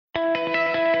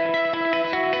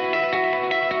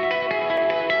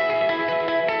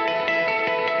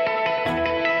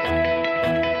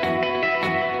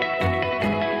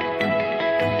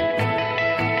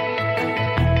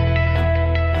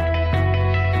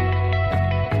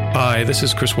Hi, this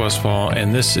is Chris Westfall,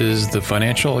 and this is the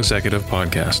Financial Executive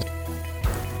Podcast.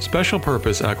 Special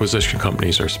purpose acquisition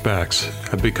companies, or SPACs,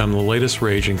 have become the latest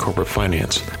rage in corporate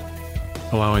finance,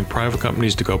 allowing private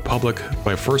companies to go public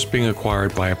by first being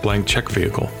acquired by a blank check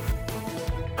vehicle.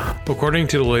 According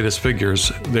to the latest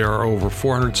figures, there are over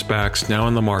 400 SPACs now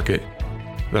in the market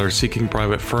that are seeking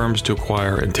private firms to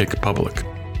acquire and take public.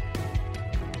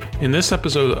 In this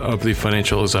episode of the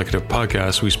Financial Executive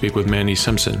Podcast, we speak with Mandy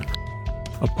Simpson,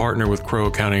 a partner with Crowe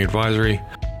Accounting Advisory,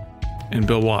 and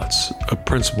Bill Watts, a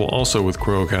principal also with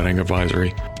Crowe Accounting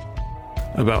Advisory,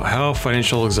 about how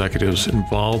financial executives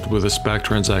involved with a SPAC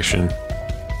transaction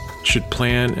should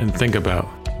plan and think about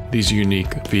these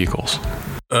unique vehicles.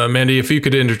 Mandy, if you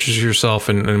could introduce yourself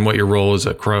and what your role is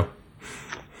at Crowe.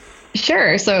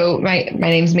 Sure. So my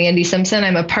name's Mandy Simpson.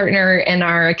 I'm a partner in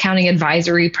our accounting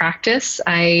advisory practice.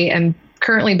 I am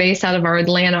currently based out of our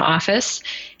Atlanta office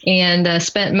and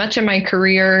spent much of my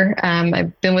career,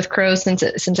 I've been with Crowe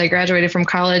since I graduated from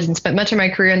college, and spent much of my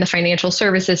career in the financial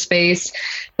services space.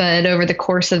 But over the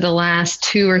course of the last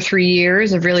 2 or 3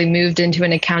 years, I've really moved into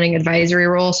an accounting advisory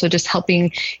role. So just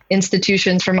helping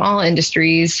institutions from all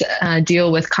industries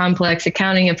deal with complex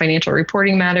accounting and financial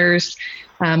reporting matters,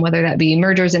 whether that be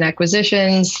mergers and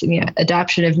acquisitions,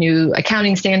 adoption of new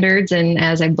accounting standards, and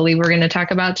as I believe we're going to talk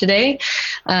about today,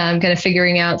 kind of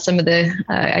figuring out some of the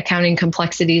accounting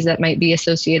complexities that might be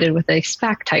associated with a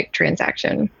SPAC type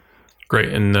transaction.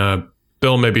 Great. And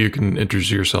Bill, maybe you can introduce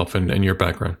yourself and your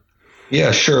background.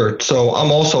 Yeah, sure. So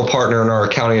I'm also a partner in our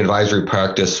accounting advisory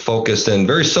practice, focused in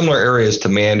very similar areas to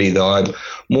Mandy, though I'm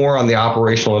more on the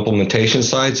operational implementation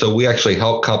side. So we actually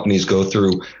help companies go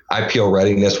through IPO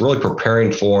readiness, really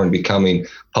preparing for and becoming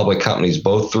public companies,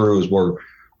 both through, as we're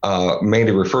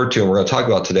Mandy referred to, and we're going to talk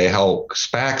about today, how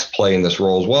SPACs play in this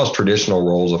role, as well as traditional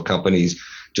roles of companies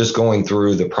just going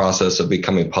through the process of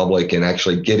becoming public and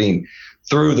actually getting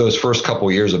through those first couple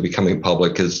of years of becoming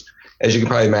public. Because as you can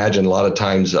probably imagine, a lot of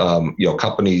times,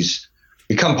 companies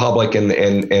become public and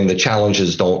the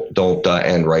challenges don't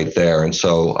end right there. And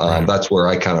so that's where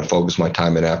I kind of focus my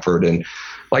time and effort. And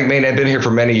like Mandy, I've been here for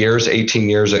many years, 18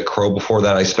 years at Crowe. Before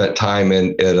that, I spent time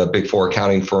at a Big Four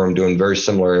accounting firm doing very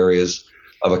similar areas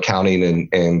of accounting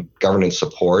and governance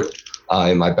support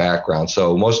in my background.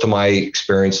 So most of my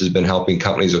experience has been helping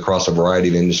companies across a variety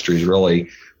of industries really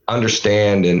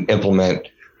understand and implement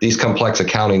these complex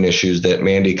accounting issues that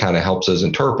Mandy kind of helps us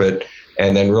interpret,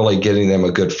 and then really getting them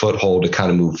a good foothold to kind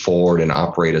of move forward and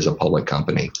operate as a public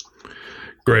company.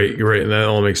 Great. That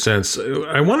all makes sense.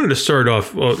 I wanted to start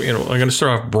off, I'm going to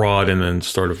start off broad and then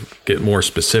sort of get more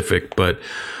specific. But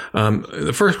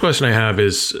the first question I have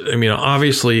is,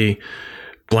 obviously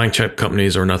blank check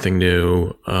companies are nothing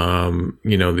new.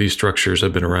 These structures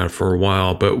have been around for a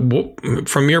while, but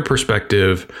from your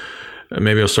perspective,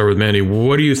 maybe I'll start with Mandy.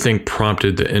 What do you think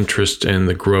prompted the interest and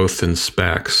the growth in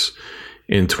SPACs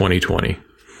in 2020?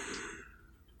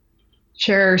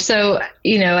 Sure. So,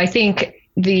 I think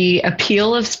the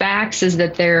appeal of SPACs is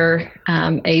that they're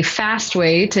a fast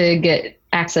way to get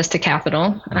access to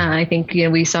capital. I think,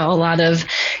 we saw a lot of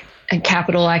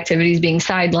capital activities being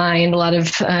sidelined, a lot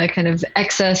of kind of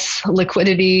excess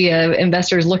liquidity,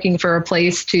 investors looking for a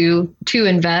place to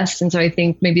invest. And so I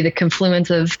think maybe the confluence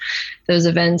of those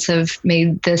events have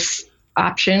made this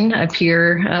option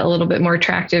appear a little bit more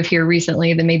attractive here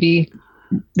recently than maybe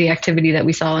the activity that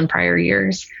we saw in prior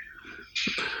years.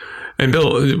 And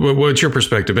Bill, what's your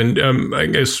perspective? And I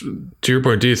guess to your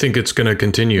point, do you think it's going to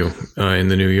continue in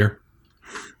the new year?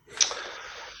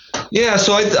 Yeah,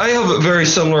 so I have a very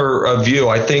similar view.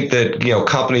 I think that,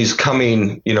 companies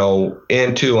coming,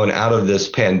 into and out of this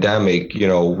pandemic,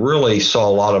 really saw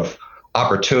a lot of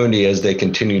opportunity as they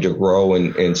continue to grow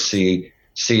and see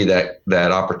that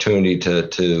opportunity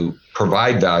to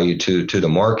provide value to the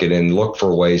market and look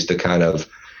for ways to kind of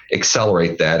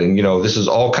accelerate that. And, this is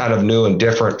all kind of new and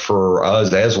different for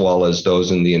us as well as those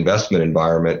in the investment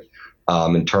environment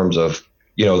in terms of,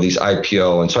 these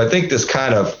IPO. And so I think this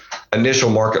kind of initial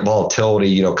market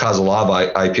volatility, caused a lot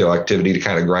of IPO activity to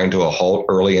kind of grind to a halt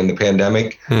early in the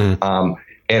pandemic. And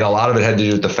a lot of it had to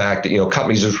do with the fact that,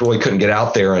 companies just really couldn't get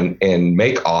out there and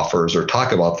make offers or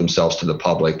talk about themselves to the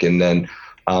public. And then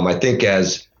I think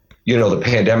as, the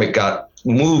pandemic got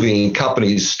moving,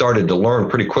 companies started to learn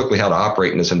pretty quickly how to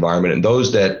operate in this environment. And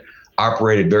those that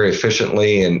operated very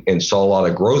efficiently and saw a lot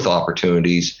of growth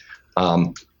opportunities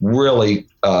really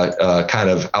kind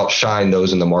of outshine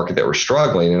those in the market that were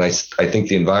struggling. And I think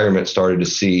the environment started to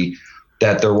see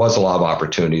that there was a lot of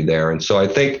opportunity there. And so I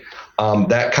think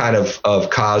that kind of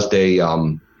caused a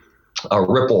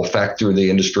ripple effect through the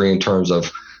industry in terms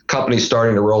of companies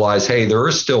starting to realize, hey, there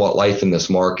is still a life in this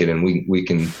market, and we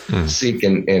can seek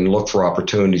and look for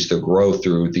opportunities to grow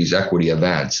through these equity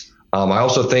events. I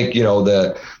also think,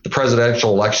 the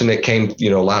presidential election that came,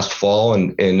 last fall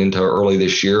and into early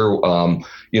this year,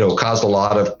 caused a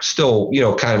lot of still,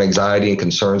 kind of anxiety and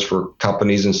concerns for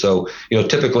companies. And so,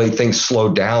 typically things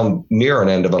slowed down near an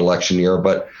end of an election year,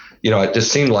 but, it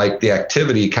just seemed like the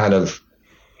activity kind of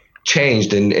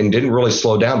changed and didn't really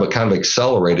slow down, but kind of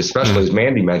accelerate, especially as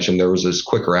Mandy mentioned, there was this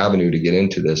quicker avenue to get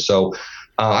into this. So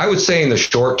I would say in the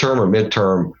short term or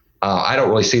midterm, I don't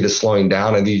really see this slowing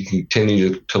down. I think you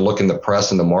continue to look in the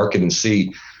press and the market and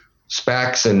see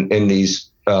SPACs and these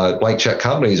blank check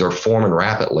companies are forming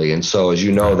rapidly. And so, as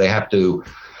you know, they have to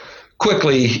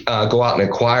quickly go out and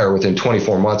acquire within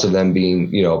 24 months of them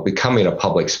being, becoming a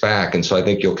public SPAC. And so I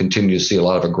think you'll continue to see a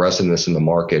lot of aggressiveness in the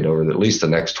market over at least the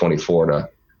next 24 to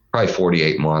probably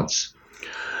 48 months.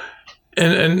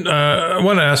 And I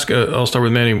want to ask, I'll start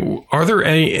with Manny. Are there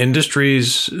any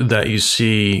industries that you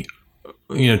see,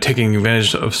 taking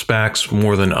advantage of SPACs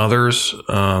more than others?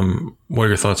 What are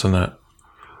your thoughts on that?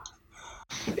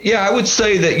 Yeah, I would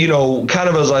say that, kind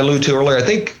of as I alluded to earlier, I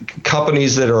think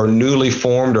companies that are newly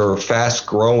formed or fast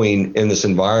growing in this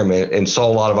environment and saw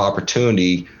a lot of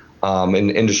opportunity in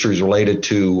industries related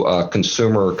to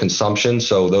consumer consumption.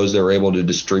 So those that are able to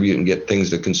distribute and get things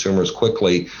to consumers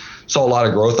quickly saw a lot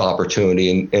of growth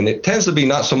opportunity. And it tends to be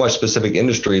not so much specific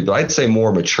industry, but I'd say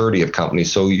more maturity of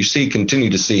companies. So you continue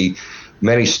to see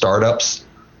many startups,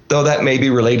 though that may be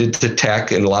related to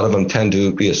tech, and a lot of them tend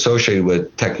to be associated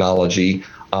with technology.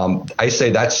 I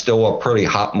say that's still a pretty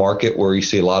hot market where you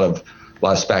see a lot of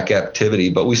SPAC activity,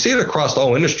 but we see it across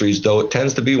all industries, though it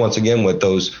tends to be, once again, with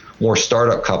those more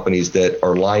startup companies that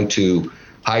are aligned to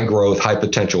high growth, high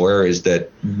potential areas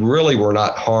that really were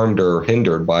not harmed or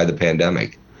hindered by the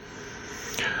pandemic.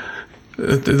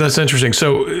 That's interesting.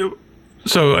 So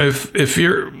if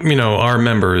you're, our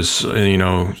members,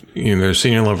 they're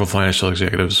senior level financial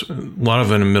executives, a lot of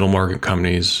them in middle market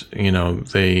companies,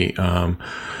 they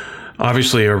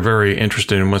obviously are very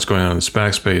interested in what's going on in the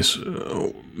SPAC space.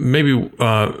 Maybe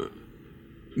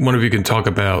one of you can talk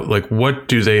about, what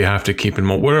do they have to keep in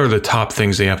mind? What are the top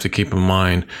things they have to keep in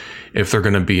mind if they're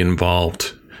going to be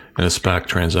involved in a SPAC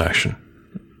transaction?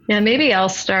 Yeah, maybe I'll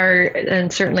start,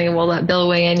 and certainly we'll let Bill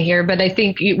weigh in here. But I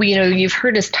think you've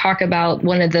heard us talk about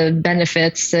one of the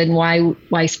benefits and why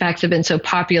SPACs have been so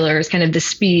popular is kind of the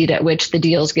speed at which the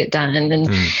deals get done,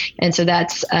 and so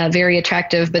that's very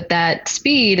attractive. But that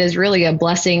speed is really a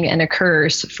blessing and a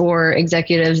curse for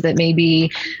executives that may be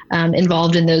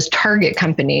involved in those target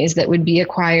companies that would be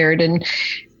acquired.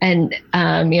 And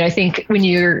I think when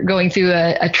you're going through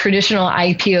a traditional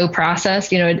IPO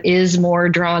process, it is more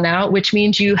drawn out, which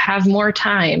means you have more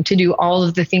time to do all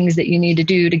of the things that you need to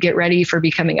do to get ready for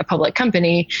becoming a public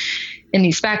company. In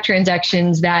these SPAC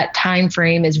transactions, that time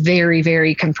frame is very,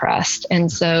 very compressed. And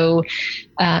so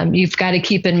you've got to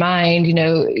keep in mind,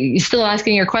 you're still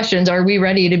asking your questions, are we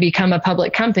ready to become a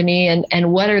public company?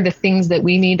 And what are the things that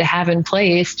we need to have in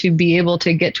place to be able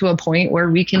to get to a point where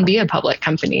we can be a public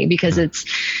company? Because it's,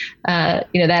 that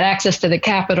access to the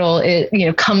capital,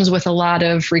 it comes with a lot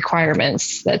of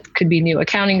requirements that could be new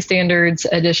accounting standards,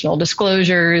 additional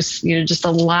disclosures, just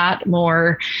a lot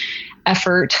more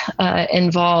effort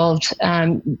involved,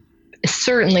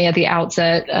 certainly at the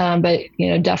outset, but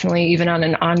definitely even on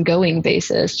an ongoing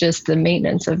basis. Just the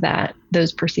maintenance of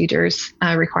those procedures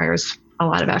requires a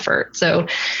lot of effort. So,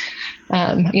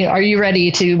 are you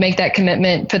ready to make that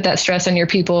commitment, put that stress on your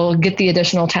people, get the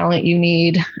additional talent you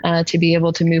need to be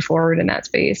able to move forward in that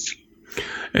space?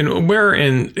 And where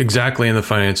exactly in the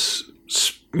finance,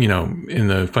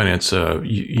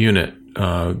 unit?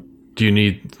 Do you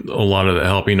need a lot of the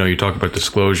help? You talk about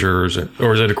disclosures,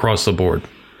 or is it across the board?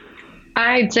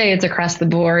 I'd say it's across the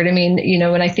board. I mean,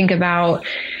 when I think about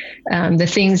the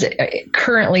things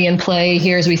currently in play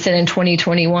here as we sit in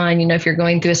 2021, if you're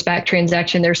going through a SPAC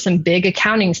transaction, there's some big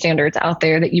accounting standards out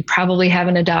there that you probably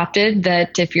haven't adopted,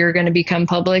 that if you're going to become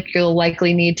public, you'll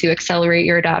likely need to accelerate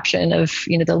your adoption of,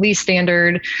 the lease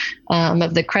standard,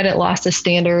 of the credit losses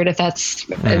standard, if that's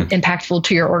impactful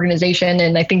to your organization.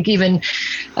 And I think even,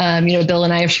 Bill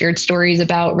and I have shared stories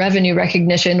about revenue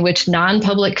recognition, which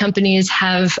non-public companies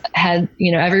have had,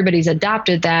 everybody's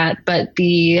adopted that, but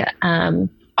the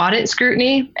audit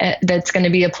scrutiny that's going to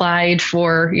be applied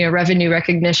for revenue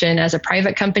recognition as a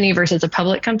private company versus a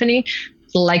public company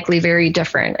is likely very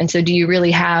different. And so do you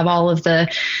really have all of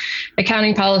the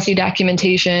accounting policy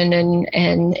documentation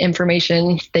and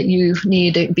information that you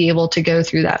need to be able to go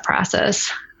through that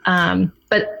process?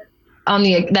 But on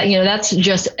that's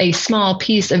just a small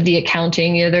piece of the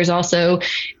accounting. There's also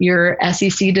your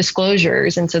SEC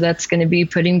disclosures. And so that's going to be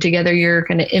putting together your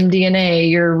kind of MD&A,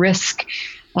 your risk,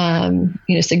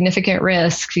 significant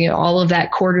risks, all of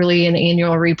that quarterly and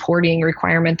annual reporting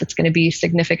requirement that's going to be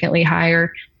significantly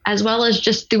higher, as well as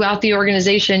just throughout the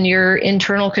organization, your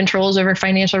internal controls over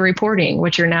financial reporting,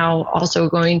 which are now also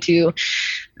going to,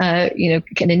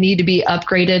 kind of need to be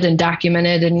upgraded and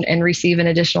documented and receive an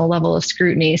additional level of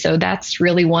scrutiny. So that's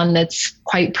really one that's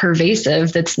quite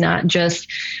pervasive. That's not just,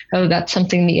 that's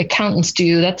something the accountants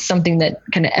do. That's something that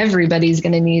kind of everybody's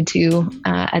going to need to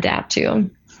adapt to.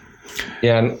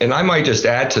 Yeah, and I might just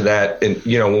add to that, and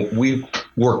we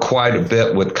work quite a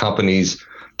bit with companies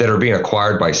that are being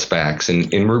acquired by SPACs,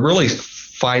 and we really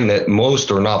find that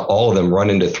most or not all of them run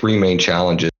into three main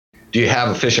challenges. Do you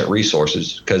have efficient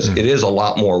resources? Because it is a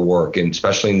lot more work, and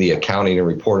especially in the accounting and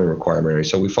reporting requirement area.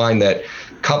 So we find that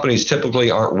companies typically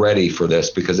aren't ready for this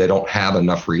because they don't have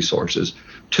enough resources.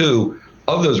 Two,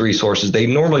 of those resources, they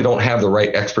normally don't have the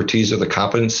right expertise or the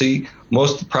competency.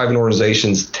 Most private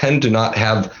organizations tend to not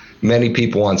have many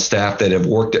people on staff that have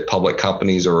worked at public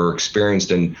companies or are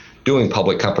experienced in doing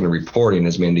public company reporting,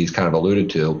 as Mindy's kind of alluded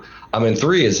to. And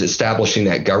three is establishing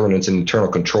that governance and internal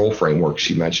control framework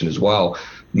she mentioned as well.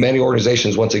 Many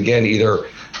organizations, once again, either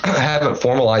haven't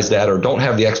formalized that or don't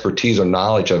have the expertise or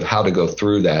knowledge of how to go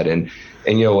through that. And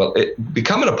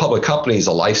becoming a public company is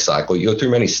a life cycle. You go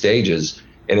through many stages.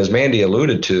 And as Mandy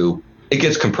alluded to, it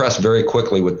gets compressed very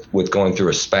quickly with going through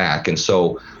a SPAC. And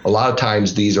so a lot of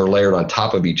times these are layered on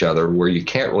top of each other where you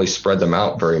can't really spread them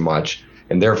out very much.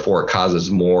 And therefore it causes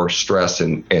more stress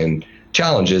and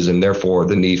challenges, and therefore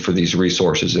the need for these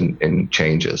resources and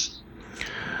changes.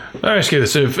 I'll ask you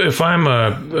this. If I'm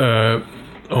a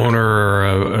owner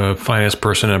or a finance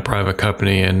person in a private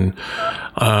company and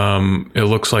it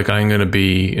looks like I'm going to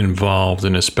be involved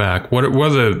in a SPAC, what are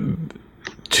the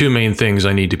two main things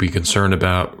I need to be concerned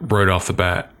about right off the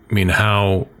bat? I mean,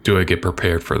 how do I get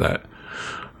prepared for that?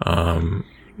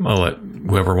 I'll let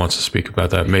whoever wants to speak about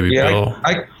that. Maybe Bill.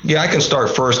 I can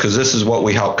start first because this is what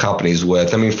we help companies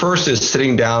with. First is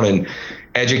sitting down and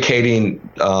educating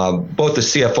both the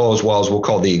CFO as well as we'll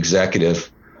call the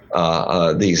executives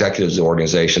of the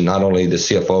organization, not only the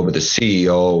CFO, but the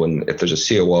CEO, and if there's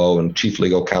a COO and chief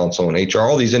legal counsel and HR,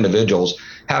 all these individuals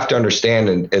have to understand,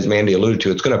 and as Mandy alluded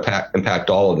to, it's going to impact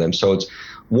all of them. So it's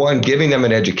one, giving them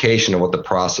an education of what the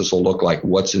process will look like,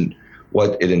 what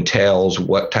it entails,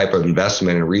 what type of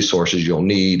investment and resources you'll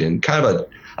need, and kind of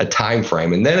a time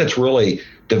frame. And then it's really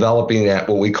developing that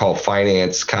what we call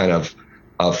finance kind of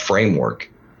framework.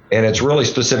 And it's really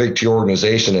specific to your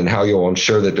organization and how you'll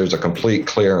ensure that there's a complete,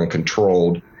 clear, and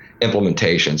controlled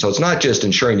implementation. So it's not just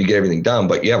ensuring you get everything done,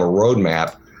 but you have a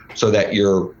roadmap so that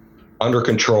you're under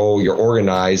control, you're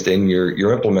organized, and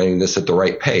you're implementing this at the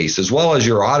right pace, as well as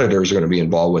your auditors are going to be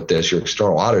involved with this, your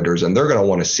external auditors, and they're going to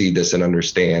want to see this and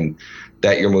understand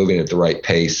that you're moving at the right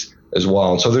pace as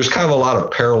well. And so there's kind of a lot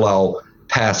of parallel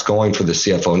paths going for the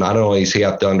CFO. Not only does he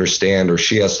have to understand, or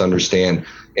she has to understand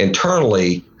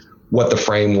internally what the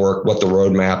framework, what the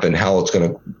roadmap, and how it's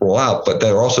going to roll out, but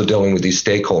they're also dealing with these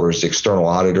stakeholders, external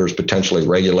auditors, potentially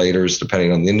regulators,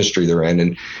 depending on the industry they're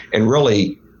in, and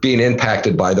really being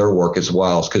impacted by their work as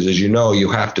well. Because as you know,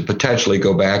 you have to potentially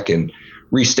go back and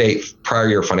restate prior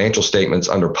year financial statements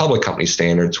under public company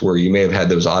standards where you may have had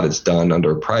those audits done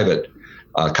under private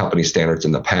company standards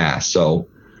in the past. So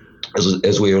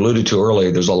as we alluded to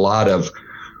earlier, there's a lot of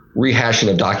rehashing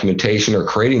of documentation or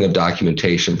creating of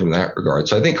documentation from that regard.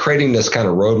 So I think creating this kind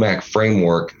of roadmap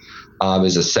framework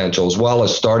is essential, as well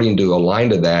as starting to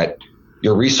align to that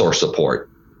your resource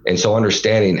support. And so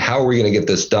understanding how are we going to get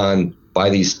this done by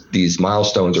these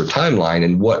milestones or timeline,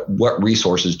 and what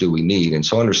resources do we need? And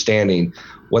so understanding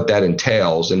what that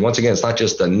entails. And once again, it's not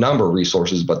just the number of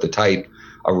resources, but the type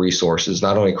of resources,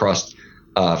 not only across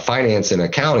finance and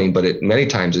accounting, but it many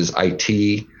times is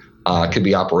IT, could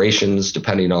be operations,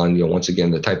 depending on, once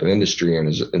again, the type of industry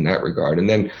and in that regard. And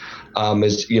then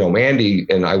as Mandy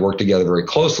and I work together very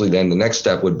closely, then the next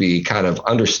step would be kind of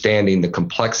understanding the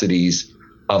complexities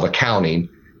of accounting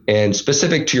and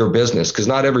specific to your business, because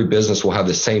not every business will have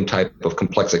the same type of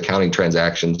complex accounting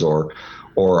transactions or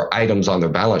items on their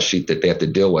balance sheet that they have to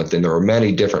deal with. And there are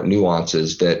many different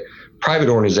nuances that private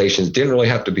organizations didn't really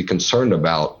have to be concerned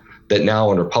about, that now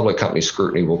under public company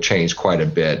scrutiny will change quite a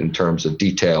bit in terms of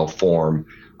detail, form,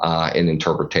 and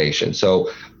interpretation. So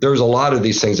there's a lot of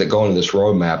these things that go into this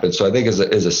roadmap. And so I think as a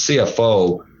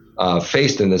CFO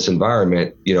faced in this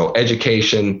environment,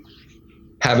 education,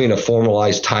 having a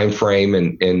formalized time frame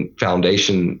and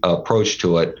foundation approach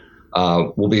to it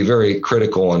will be very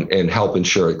critical and help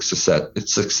ensure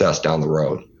its success down the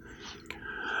road.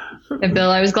 And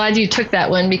Bill, I was glad you took that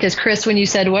one because Chris, when you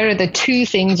said, what are the two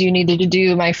things you needed to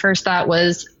do? My first thought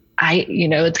was,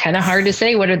 it's kind of hard to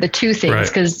say what are the two things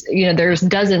because, there's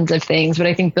dozens of things, but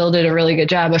I think Bill did a really good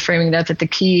job of framing that the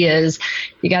key is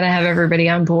you got to have everybody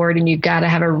on board and you've got to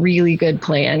have a really good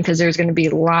plan because there's going to be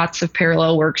lots of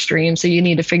parallel work streams. So you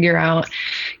need to figure out,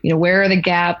 where are the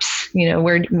gaps,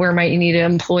 where might you need to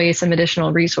employ some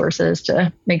additional resources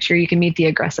to make sure you can meet the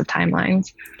aggressive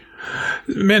timelines.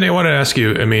 Mandy, I want to ask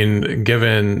you,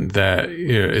 given that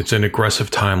it's an aggressive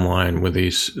timeline with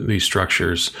these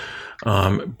structures,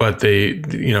 but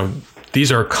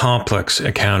these are complex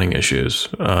accounting issues,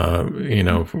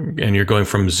 and you're going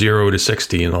from 0 to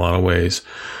 60 in a lot of ways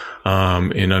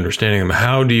in understanding them.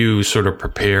 How do you sort of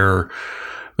prepare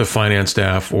the finance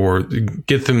staff or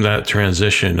get them that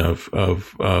transition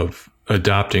of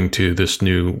adopting to this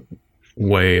new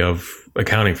way of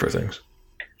accounting for things?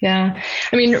 Yeah.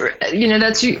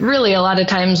 That's really a lot of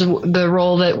times the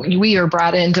role that we are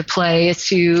brought in to play is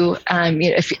to,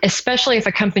 especially if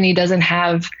a company doesn't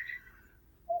have,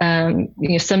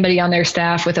 somebody on their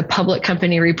staff with a public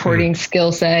company reporting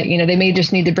skill set, they may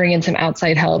just need to bring in some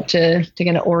outside help to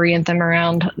kind of orient them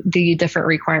around the different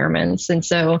requirements. And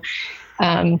so,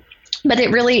 but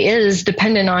it really is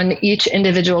dependent on each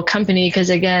individual company because,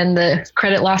 again, the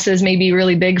credit losses may be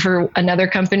really big for another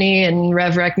company and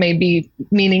RevRec may be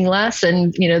meaningless.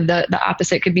 And, the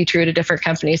opposite could be true at a different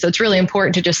company. So it's really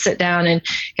important to just sit down and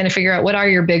kind of figure out what are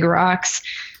your big rocks.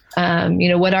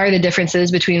 What are the differences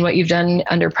between what you've done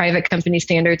under private company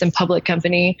standards and public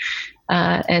company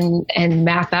and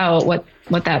map out what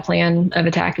that plan of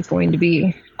attack is going to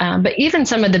be. But even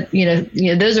some of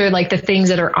the, those are like the things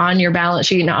that are on your balance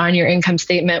sheet and on your income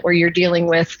statement where you're dealing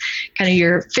with kind of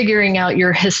you're figuring out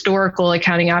your historical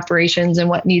accounting operations and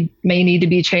what may need to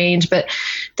be changed. But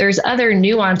there's other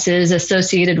nuances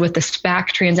associated with the SPAC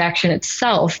transaction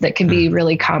itself that can be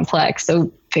really complex.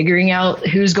 So figuring out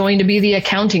who's going to be the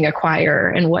accounting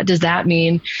acquirer and what does that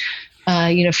mean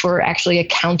for actually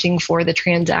accounting for the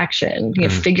transaction,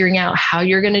 figuring out how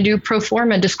you're going to do pro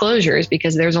forma disclosures,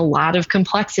 because there's a lot of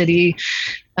complexity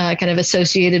kind of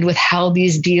associated with how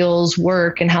these deals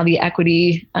work and how the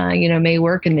equity, may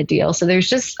work in the deal. So there's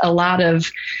just a lot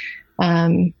of,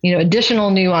 additional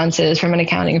nuances from an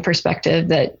accounting perspective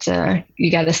that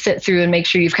you got to sit through and make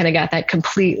sure you've kind of got that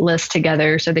complete list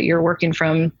together so that you're working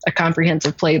from a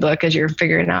comprehensive playbook as you're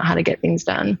figuring out how to get things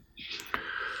done.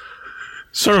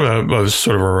 Sort of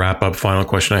a wrap up final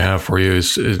question I have for you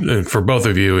is for both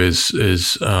of you is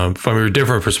from your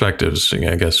different perspectives,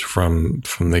 I guess from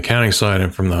the accounting side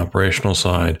and from the operational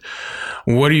side,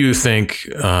 what do you think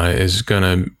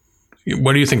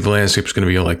what do you think the landscape is going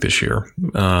to be like this year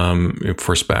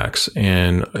for SPACs?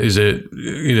 And is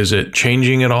it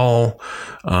changing at all?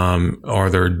 Are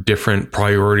there different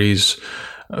priorities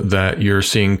that you're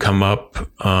seeing come up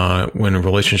when in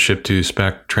relationship to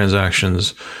SPAC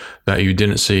transactions that you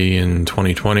didn't see in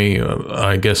 2020?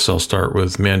 I guess I'll start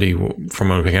with Mandy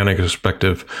from a mechanic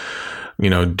perspective.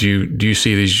 Do you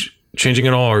see these changing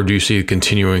at all, or do you see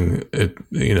continuing,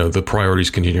 the priorities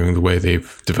continuing the way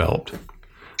they've developed?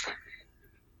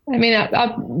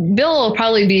 Bill will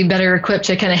probably be better equipped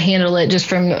to kind of handle it just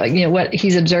from, what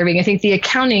he's observing. I think the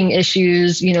accounting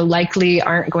issues, likely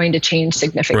aren't going to change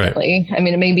significantly. Right.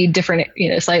 It may be different,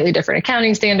 slightly different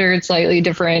accounting standards, slightly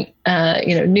different,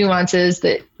 nuances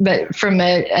but from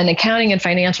an accounting and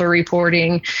financial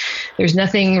reporting, there's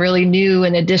nothing really new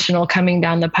and additional coming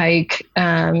down the pike.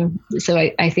 So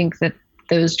I think that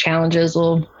those challenges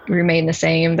will remain the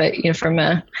same, but, from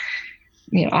a,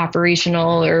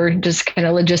 operational or just kind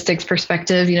of logistics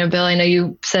perspective, Bill, I know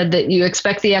you said that you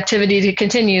expect the activity to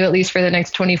continue at least for the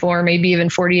next 24, maybe even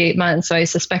 48 months. So I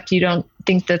suspect you don't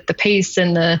think that the pace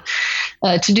and the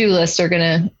to-do lists are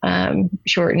going to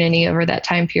shorten any over that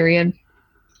time period.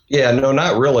 Yeah, no,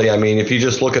 not really. If you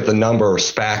just look at the number of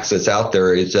SPACs that's out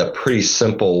there, it's a pretty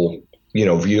simple,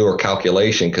 view or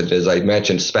calculation. Because as I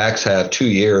mentioned, SPACs have 2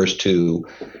 years to,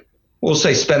 we'll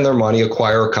say, spend their money,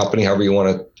 acquire a company, however you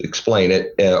want to explain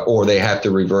it, or they have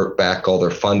to revert back all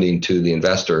their funding to the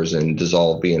investors and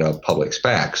dissolve being a public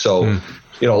SPAC. So,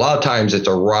 a lot of times it's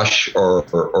a rush or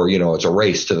it's a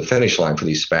race to the finish line for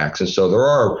these SPACs. And so there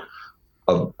are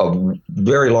a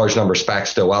very large number of SPACs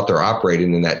still out there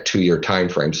operating in that 2-year time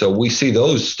frame. So we see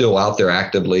those still out there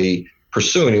actively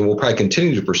pursuing, and we'll probably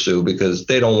continue to pursue because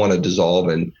they don't want to dissolve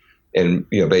and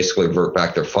basically revert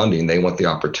back their funding. They want the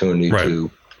opportunity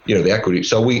to the equity.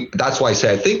 So that's why I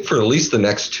say I think for at least the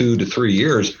next 2 to 3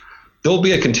 years, there'll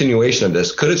be a continuation of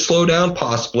this. Could it slow down?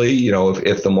 Possibly,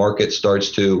 if the market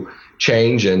starts to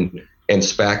change and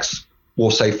SPACs,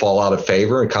 we'll say, fall out of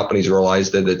favor and companies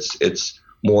realize that it's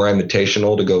more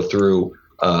invitational to go through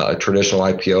a traditional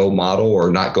IPO model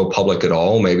or not go public at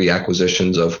all. Maybe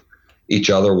acquisitions of each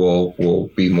other will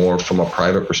be more from a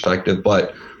private perspective.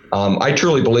 But I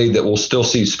truly believe that we'll still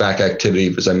see SPAC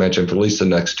activity, as I mentioned, for at least the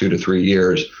next 2 to 3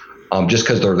 years, just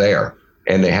because they're there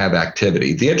and they have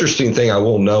activity. The interesting thing I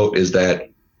will note is that,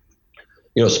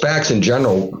 SPACs in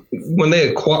general, when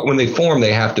they form,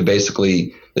 they have to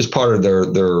basically, as part of their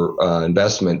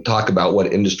investment, talk about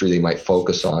what industry they might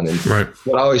focus on. And right.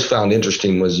 What I always found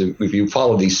interesting was if you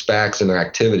follow these SPACs and their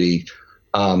activity,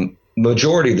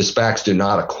 majority of the SPACs do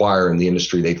not acquire in the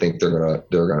industry they think they're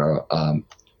gonna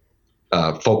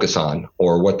focus on,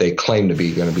 or what they claim to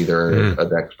be going to be their area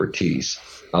of expertise.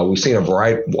 We've seen a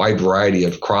wide variety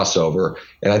of crossover,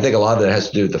 and I think a lot of that has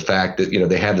to do with the fact that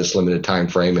they have this limited time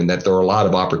frame, and that there are a lot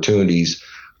of opportunities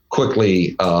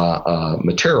quickly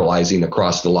materializing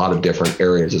across a lot of different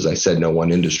areas, as I said, no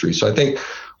one industry. So I think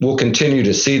we'll continue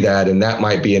to see that, and that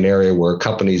might be an area where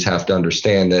companies have to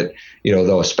understand that,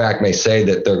 though a SPAC may say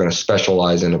that they're going to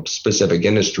specialize in a specific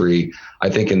industry, I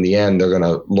think in the end they're going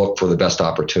to look for the best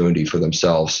opportunity for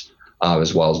themselves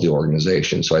as well as the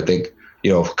organization. So I think,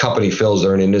 if a company feels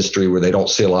they're in an industry where they don't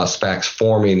see a lot of SPACs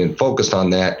forming and focused on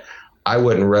that, I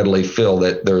wouldn't readily feel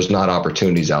that there's not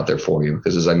opportunities out there for you,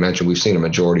 because as I mentioned, we've seen a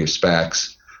majority of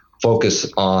SPACs focus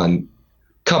on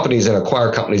companies and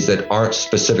acquire companies that aren't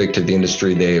specific to the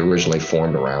industry they originally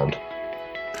formed around.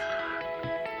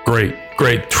 Great.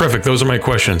 Terrific. Those are my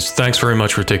questions. Thanks very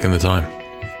much for taking the time.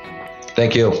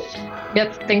 Thank you.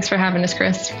 Yep. Thanks for having us,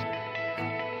 Chris.